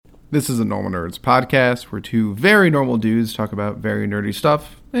This is a Normal Nerds podcast where two very normal dudes talk about very nerdy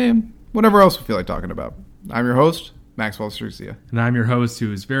stuff and whatever else we feel like talking about. I'm your host, Maxwell Strucia. And I'm your host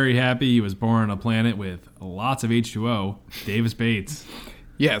who is very happy he was born on a planet with lots of H2O, Davis Bates.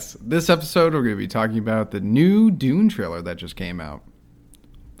 Yes, this episode we're going to be talking about the new Dune trailer that just came out.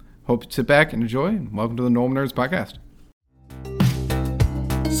 Hope you sit back and enjoy, and welcome to the Normal Nerds podcast.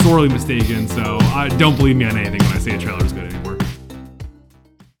 Sorely mistaken, so don't believe me on anything when I say a trailer is good anymore.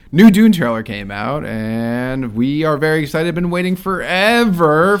 New Dune trailer came out, and we are very excited. Been waiting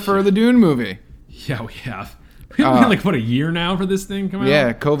forever for the Dune movie. Yeah, we have. We've been like, what, a year now for this thing coming out?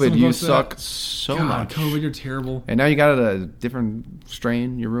 Yeah, COVID, you suck so much. COVID, you're terrible. And now you got a different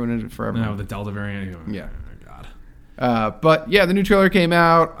strain. You're ruining it forever. Now with the Delta variant. Yeah. Oh, God. But yeah, the new trailer came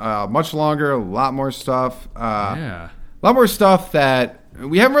out. Much longer, a lot more stuff. Yeah. A lot more stuff that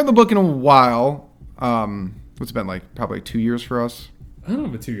we haven't read the book in a while. What's it been, like probably 2 years for us? I don't know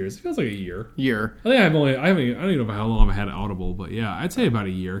about 2 years. It feels like a year. I think I don't even know how long I've had Audible, but yeah, I'd say about a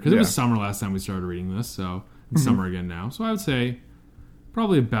year because it was summer last time we started reading this, so it's summer again now. So I would say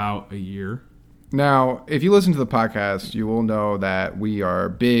probably about a year. Now, if you listen to the podcast, you will know that we are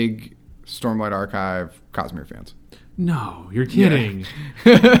big Stormlight Archive Cosmere fans. No, you're kidding.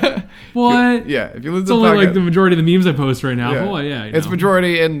 Yeah. What? Yeah, if you listen it's to the only podcast, like the majority of the memes I post right now. Yeah. Boy, yeah, it's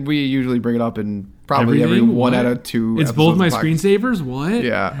majority, and we usually bring it up in probably every one out of two. It's both my screensavers. What?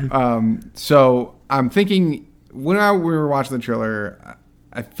 Yeah. So I'm thinking when we were watching the trailer,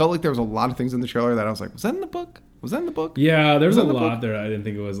 I felt like there was a lot of things in the trailer that I was like, was that in the book? Was that in the book? Yeah, there's a lot there I didn't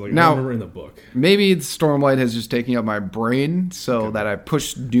think it was. Like, now, I remember in the book. Maybe Stormlight has just taken up my brain so that I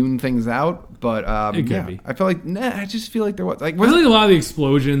push Dune things out. But it could be. I feel like, I just feel like there was. Like, I feel like a lot of the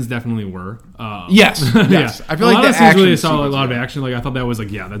explosions definitely were. Yes. Yeah. I feel like that the action really saw a lot of action. Like, I thought that was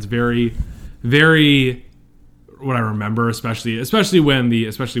like, yeah, that's very, very what I remember, especially with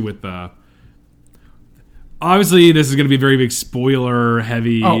the. Obviously, this is going to be a very big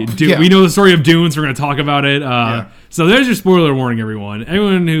spoiler-heavy. We know the story of Dune, so we're going to talk about it. So there's your spoiler warning, everyone.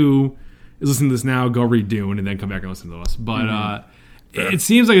 Anyone who is listening to this now, go read Dune and then come back and listen to us. But it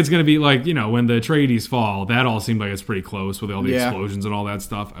seems like it's going to be like, when the Atreides fall, that all seemed like it's pretty close with all the explosions and all that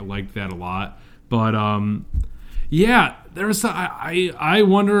stuff. I liked that a lot. But, there was. I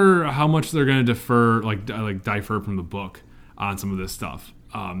wonder how much they're going to differ from the book on some of this stuff.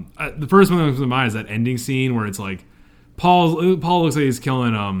 The first one that comes to mind is that ending scene where it's like Paul looks like he's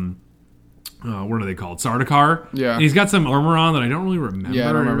killing what are they called, Sardaukar. Yeah, and he's got some armor on that I don't really remember. Yeah,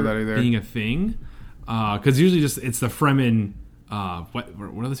 I don't remember that either being a thing. Because usually it's the Fremen. What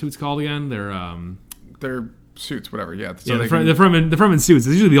are the suits called again? They're suits, whatever. Yeah, so the Fremen suits.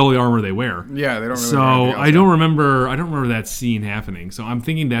 It's usually the only armor they wear. Yeah, they don't. Really so I don't remember that scene happening. So I'm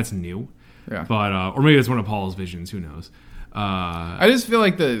thinking that's new. Yeah, but or maybe it's one of Paul's visions. Who knows? I just feel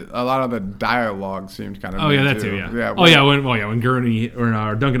like a lot of the dialogue seemed kind of. Oh yeah, that too. Yeah. When Gurney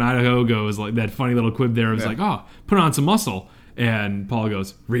or Duncan Idaho goes like that funny little quib there. It was like, oh, put on some muscle, and Paul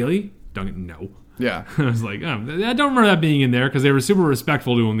goes, really? Duncan, no. Yeah. I was like, I don't remember that being in there because they were super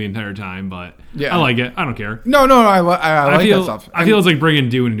respectful to him the entire time. But I like it. I don't care. No, I like that stuff. I feel it's like bringing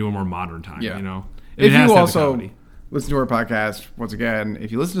Dune into a more modern time. Yeah. If you also listen to our podcast once again,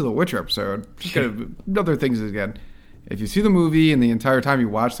 if you listen to the Witcher episode, just other things again. If you see the movie and the entire time you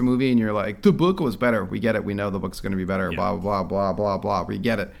watch the movie and you're like, the book was better, we get it. We know the book's going to be better. Yeah. Blah, blah, blah, blah, blah. We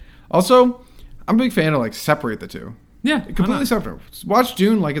get it. Also, I'm a big fan of separate the two. Yeah. Completely separate. Watch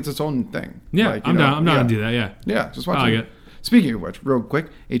Dune like it's its own thing. Yeah, I'm down to do that, yeah. Yeah, just watch it. Speaking of which, real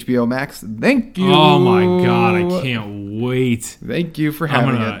quick, HBO Max, thank you. Oh my God, I can't wait. Thank you for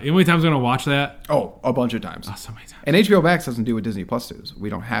having it. You know how many times I'm going to watch that? Oh, a bunch of times. Oh, so many times. And HBO Max doesn't do what Disney Plus does. We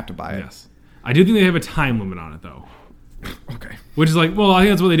don't have to buy it. Yes. I do think they have a time limit on it, though. Okay. Which is I think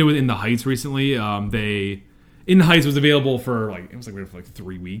that's what they did with In the Heights recently. In the Heights was available for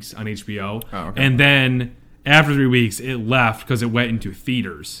 3 weeks on HBO. Oh, okay. And then after 3 weeks, it left because it went into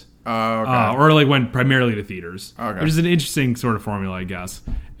theaters. Oh, okay. Or went primarily to theaters. Okay. Which is an interesting sort of formula, I guess.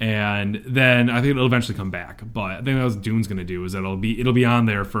 And then I think it'll eventually come back. But I think that's what Dune's going to do is that it'll be on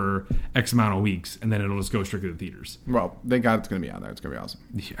there for X amount of weeks, and then it'll just go strictly to theaters. Well, thank God it's going to be on there. It's going to be awesome.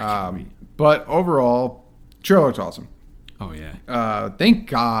 Yeah, but overall, trailer looks awesome. Oh, yeah. Thank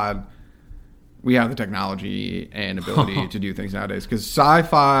God we have the technology and ability to do things nowadays. Because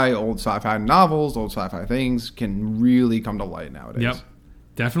old sci-fi novels, old sci-fi things can really come to light nowadays. Yep.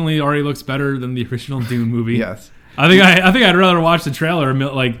 Definitely already looks better than the original Dune movie. Yes. I think I'd rather watch the trailer.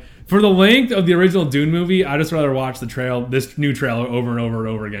 For the length of the original Dune movie, I'd just rather watch this new trailer over and over and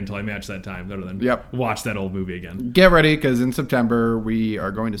over again until I match that time rather than watch that old movie again. Get ready, because in September, we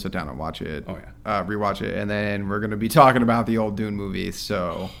are going to sit down and watch it. Oh, yeah. Rewatch it, and then we're going to be talking about the old Dune movie,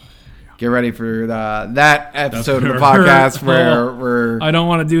 so get ready for that episode of the podcast where we're I don't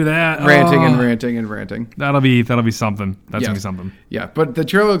want to do that. Ranting and ranting and ranting. That'll be something. That's gonna be something. Yeah, but the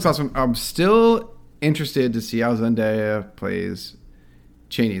trailer looks awesome. I'm still interested to see how Zendaya plays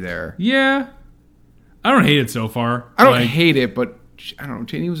Cheney there. Yeah, I don't hate it so far. I don't hate it, but I don't know.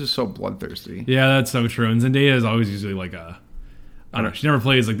 Cheney was just so bloodthirsty. Yeah, that's so true. And Zendaya is always usually like I don't know. She never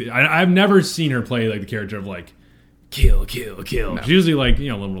plays like I've never seen her play like the character of like kill. No. She's usually like a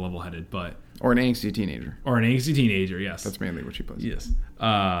little more level-headed, but or an angsty teenager. Yes, that's mainly what she plays. Yes.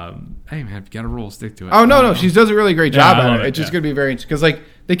 Hey man, you got to roll, stick to it. Oh no, she does a really great job at it. It's just gonna be very interesting because like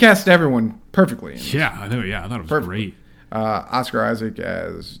they cast everyone perfectly. Yeah, I thought it was great. Oscar Isaac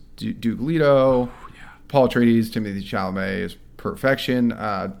as Duke Leto. Paul Atreides, Timothée Chalamet is perfection.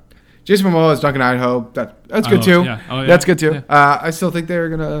 Jason Momoa as Duncan Idaho. That's good too. Yeah. That's good too. Yeah. I still think they're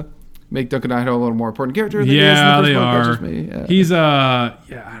gonna make Duncan Idaho a little more important character. Than they are. He's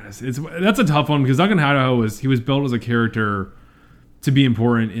that's a tough one because Duncan Idaho was built as a character to be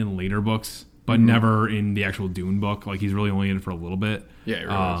important in later books, but never in the actual Dune book. Like he's really only in it for a little bit. Yeah, he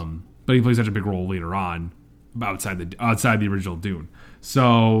really is. But he plays such a big role later on outside the original Dune.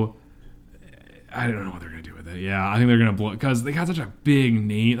 So I don't know what they're gonna do with it. Yeah, I think they're gonna blow because they got such a big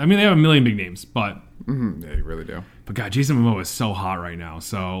name. I mean, they have a million big names, but yeah, they really do. But God, Jason Momoa is so hot right now.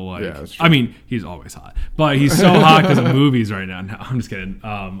 So like, I mean, he's always hot, but he's so hot because of movies right now. No, I'm just kidding.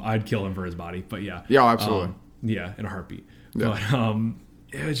 I'd kill him for his body, but yeah, absolutely, in a heartbeat. Yeah. But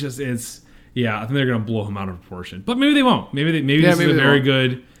I think they're gonna blow him out of proportion. But maybe they won't. Maybe this is very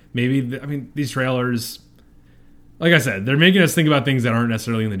good. Maybe these trailers. Like I said, they're making us think about things that aren't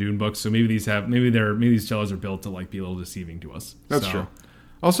necessarily in the Dune books. So maybe these trailers are built to like be a little deceiving to us. That's true.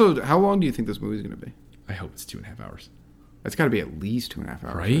 Also, how long do you think this movie is going to be? I hope it's 2.5 hours. It's got to be at least 2.5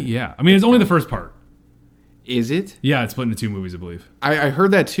 hours. Right? Yeah. I mean, it's only the first part. Is it? Yeah, it's split into 2 movies, I believe. I heard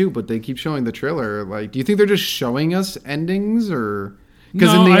that too, but they keep showing the trailer. Like, do you think they're just showing us endings, or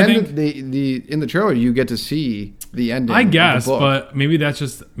because in the trailer you get to see the ending? I guess, but maybe that's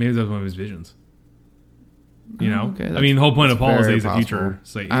one of his visions. You know, okay, I mean, the whole point of Paul is that he's a future.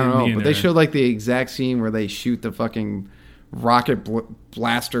 So I don't know, but they showed like the exact scene where they shoot the fucking rocket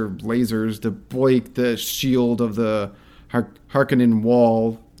blaster lasers to break the shield of the Harkonnen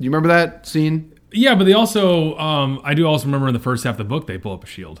wall. Do you remember that scene? Yeah, but they also, I do also remember in the first half of the book they pull up a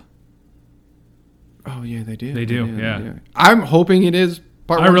shield. Oh yeah, they do. They do. I'm hoping it is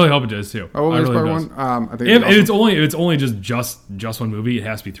part one. I really hope it is too. I really part one. I think if it's only just one movie, it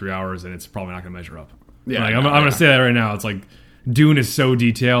has to be 3 hours, and it's probably not going to measure up. Yeah, I'm going to say that right now. It's like Dune is so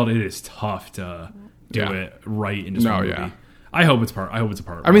detailed; it is tough to do it right in just one movie. Yeah. I hope it's a part.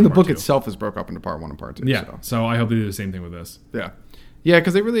 I mean, the book itself is broke up into part 1 and part 2. Yeah, so I hope they do the same thing with this. Yeah,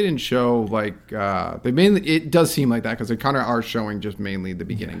 because they really didn't show like it does seem like that because they kind of are showing just mainly the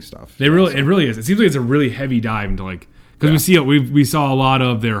beginning stuff. It really is. It seems like it's a really heavy dive into like because we saw a lot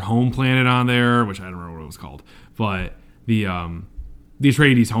of their home planet on there, which I don't remember what it was called, but the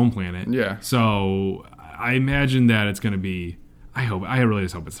Atreides home planet. Yeah. So I imagine that it's going to be. I really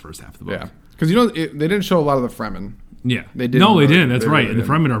just hope it's the first half of the book. Yeah, because they didn't show a lot of the Fremen. Yeah. They didn't. No, they didn't. That's right. And the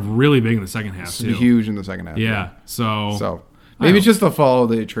Fremen are really big in the second half too. Huge in the second half. Yeah. So maybe it's just the follow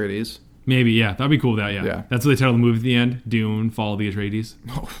the Atreides. Maybe, yeah. That'd be cool. Yeah. That's what they title the movie at the end. Dune, Follow the Atreides.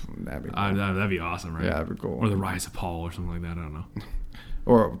 Oh, that'd be cool. That'd be awesome, right? Yeah, that'd be cool. Or The Rise of Paul or something like that. I don't know.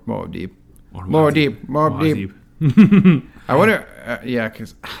 Or Moab-Deep. Moab-Deep. I wonder,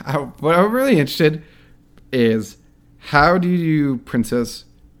 because what I'm really interested is how do you do Princess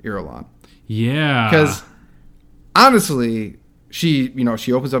Irulan? Yeah. Because honestly, she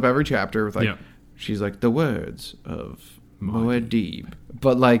opens up every chapter with she's like the words of Moab-Deep.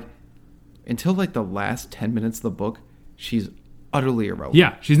 But like until like the last 10 minutes of the book, she's utterly irrelevant.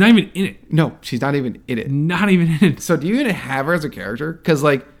 Yeah, she's not even in it. No, she's not even in it. Not even in it. So do you even have her as a character? Because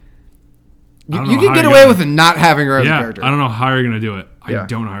like you can get away with not having her as a character. I don't know how you're going to do it. I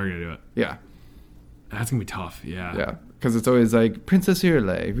don't know how you're going to do it. Yeah. That's going to be tough. Yeah. Yeah. Because it's always like Princess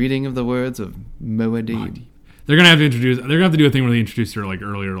Irulan, reading of the words of Moab-Deep. They're gonna have to do a thing where they introduce her like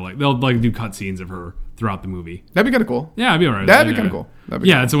earlier, like they'll like do cutscenes of her throughout the movie. That'd be kind of cool. Yeah, it'd be alright. That'd be kind of cool.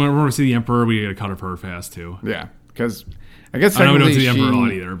 So when we see the Emperor, we get a cut of her fast too. Yeah, because I guess I know we don't see the Emperor a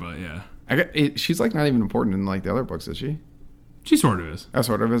lot either, but yeah, she's like not even important in like the other books, is she? She sort of is.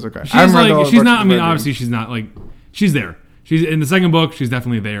 Sort of is. Okay. She's not. I mean, obviously, she's not like she's there. She's in the second book. She's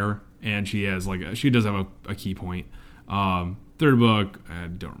definitely there, and she has like she does have a key point. Third book, I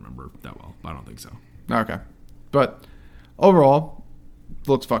don't remember that well. I don't think so. Okay, but overall,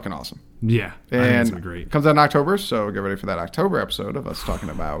 looks fucking awesome. Yeah, and I think it's gonna be great. Comes out in October, so get ready for that October episode of us talking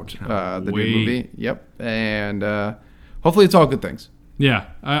about the new movie. Yep, and hopefully it's all good things. Yeah,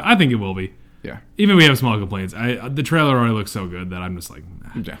 I think it will be. Yeah. Even if we have small complaints, the trailer already looks so good that I'm just like,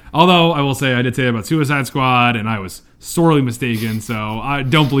 nah. Yeah. Although I will say I did say that about Suicide Squad, and I was sorely mistaken. So I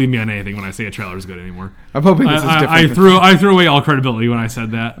don't believe me on anything when I say a trailer is good anymore. I'm hoping this is different. I threw away all credibility when I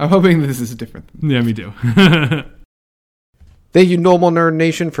said that. I'm hoping this is different. Yeah, me too. Thank you, Normal Nerd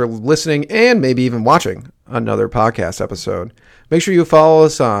Nation, for listening and maybe even watching another podcast episode. Make sure you follow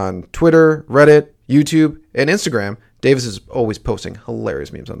us on Twitter, Reddit, YouTube, and Instagram. Davis is always posting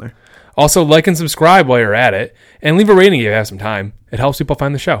hilarious memes on there. Also, like and subscribe while you're at it, and leave a rating if you have some time. It helps people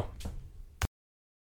find the show.